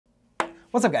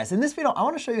What's up, guys? In this video, I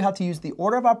want to show you how to use the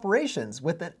order of operations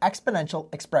with an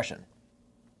exponential expression.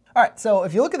 All right, so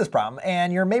if you look at this problem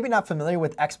and you're maybe not familiar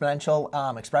with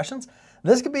exponential expressions,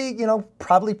 this could be,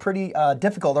 probably pretty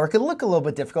difficult, or it could look a little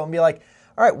bit difficult and be like,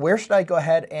 all right, where should I go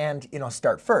ahead and,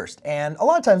 start first? And a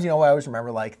lot of times, I always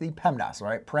remember like the PEMDAS,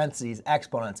 right? Parentheses,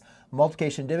 exponents,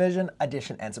 multiplication, division,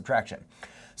 addition, and subtraction.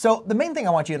 So the main thing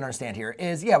I want you to understand here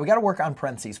is, we got to work on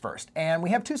parentheses first. And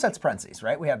we have two sets of parentheses,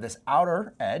 right? We have this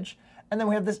outer edge, and then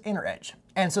we have this inner edge.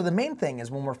 And so the main thing is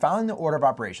when we're following the order of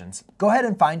operations, go ahead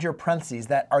and find your parentheses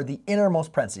that are the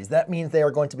innermost parentheses. That means they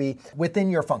are going to be within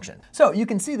your function. So you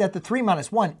can see that the 3 minus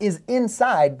 1 is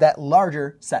inside that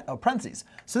larger set of parentheses.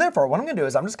 So therefore, what I'm going to do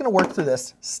is I'm just going to work through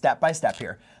this step by step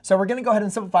here. So we're going to go ahead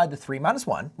and simplify the 3 minus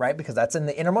 1, right? Because that's in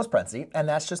the innermost parenthesis, and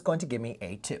that's just going to give me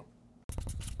a 2.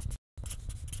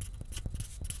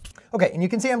 Okay, and you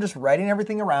can see I'm just writing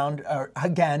everything around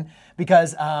again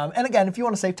because, and again, if you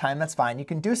want to save time, that's fine. You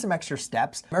can do some extra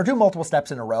steps or do multiple steps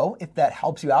in a row if that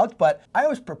helps you out. But I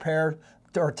always prepare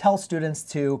or tell students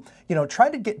to, try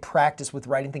to get practice with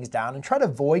writing things down and try to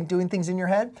avoid doing things in your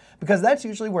head because that's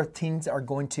usually where teens are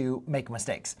going to make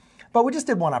mistakes. But we just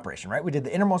did one operation, right? We did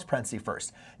the innermost parenthesis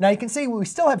first. Now you can see we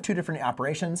still have two different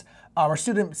operations, our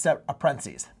student set of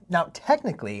parentheses. Now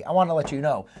technically, I want to let you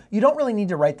know, you don't really need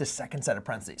to write this second set of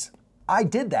parentheses. I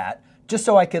did that just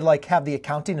so I could have the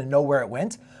accounting and know where it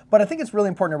went. But I think it's really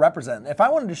important to represent. If I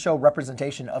wanted to show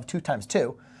representation of 2 times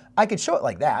 2, I could show it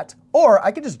like that, or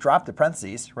I could just drop the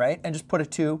parentheses, right? And just put a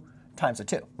 2 times a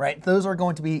 2, right? Those are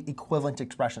going to be equivalent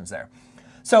expressions there.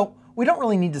 So we don't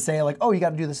really need to say like, oh, you got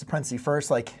to do this in parentheses first.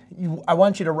 I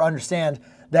want you to understand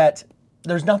that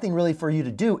there's nothing really for you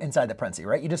to do inside the parentheses,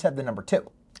 right? You just have the number 2.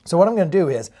 So what I'm going to do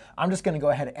is I'm just going to go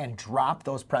ahead and drop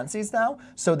those parentheses now.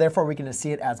 So therefore, we can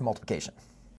see it as multiplication.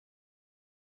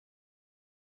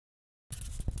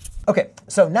 Okay,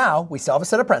 so now we still have a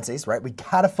set of parentheses, right? We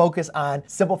got to focus on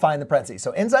simplifying the parentheses.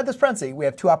 So inside this parenthesis, we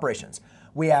have two operations.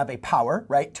 We have a power,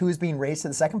 right? 2 is being raised to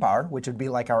the second power, which would be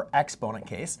like our exponent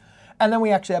case. And then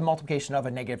we actually have multiplication of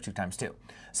a negative 2 times 2.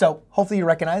 So hopefully you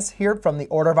recognize here from the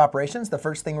order of operations, the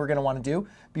first thing we're going to want to do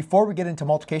before we get into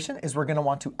multiplication is we're going to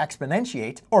want to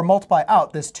exponentiate or multiply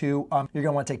out this 2. You're going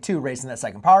to want to take 2 raised to that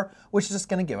second power, which is just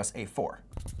going to give us a 4.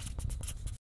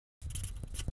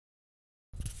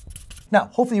 Now,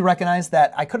 hopefully you recognize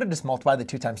that I could have just multiplied the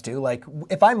 2 times 2. Like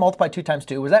if I multiply 2 times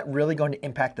 2, was that really going to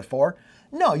impact the 4?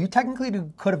 No, you technically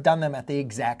could have done them at the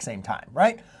exact same time,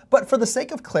 right? But for the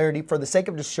sake of clarity, for the sake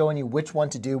of just showing you which one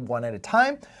to do one at a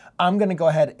time, I'm going to go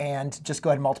ahead and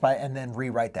multiply and then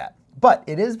rewrite that. But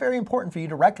it is very important for you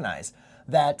to recognize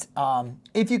that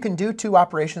if you can do 2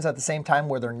 operations at the same time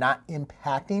where they're not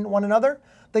impacting one another,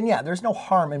 then yeah, there's no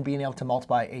harm in being able to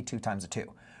multiply a 2 times a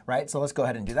 2, right? So let's go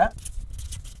ahead and do that.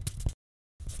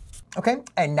 Okay,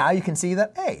 and now you can see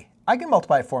that, hey, I can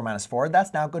multiply 4 minus 4.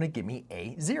 That's now going to give me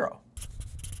a 0.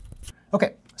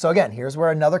 Okay, so again, here's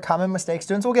where another common mistake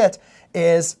students will get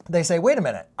is they say, wait a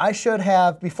minute, I should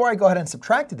have, before I go ahead and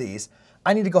subtract these,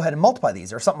 I need to go ahead and multiply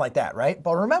these or something like that, right?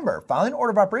 But remember, following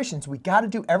order of operations, we got to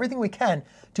do everything we can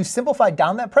to simplify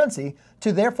down that parenthesis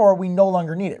to therefore we no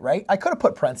longer need it, right? I could have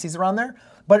put parentheses around there,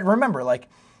 but remember,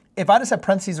 if I just have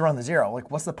parentheses around the 0,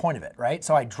 what's the point of it, right?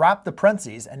 So I drop the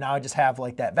parentheses and now I just have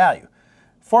that value.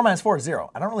 4 minus 4 is 0.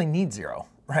 I don't really need 0,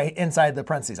 right, inside the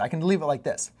parentheses. I can leave it like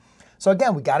this. So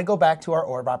again, we got to go back to our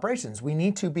order of operations. We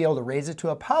need to be able to raise it to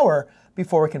a power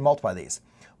before we can multiply these.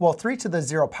 Well, 3 to the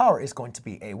 0 power is going to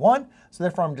be a 1. So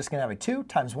therefore, I'm just going to have a 2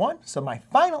 times 1. So my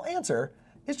final answer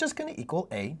is just going to equal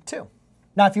a 2.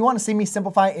 Now, if you want to see me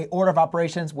simplify a order of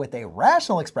operations with a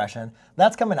rational expression,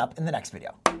 that's coming up in the next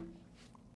video.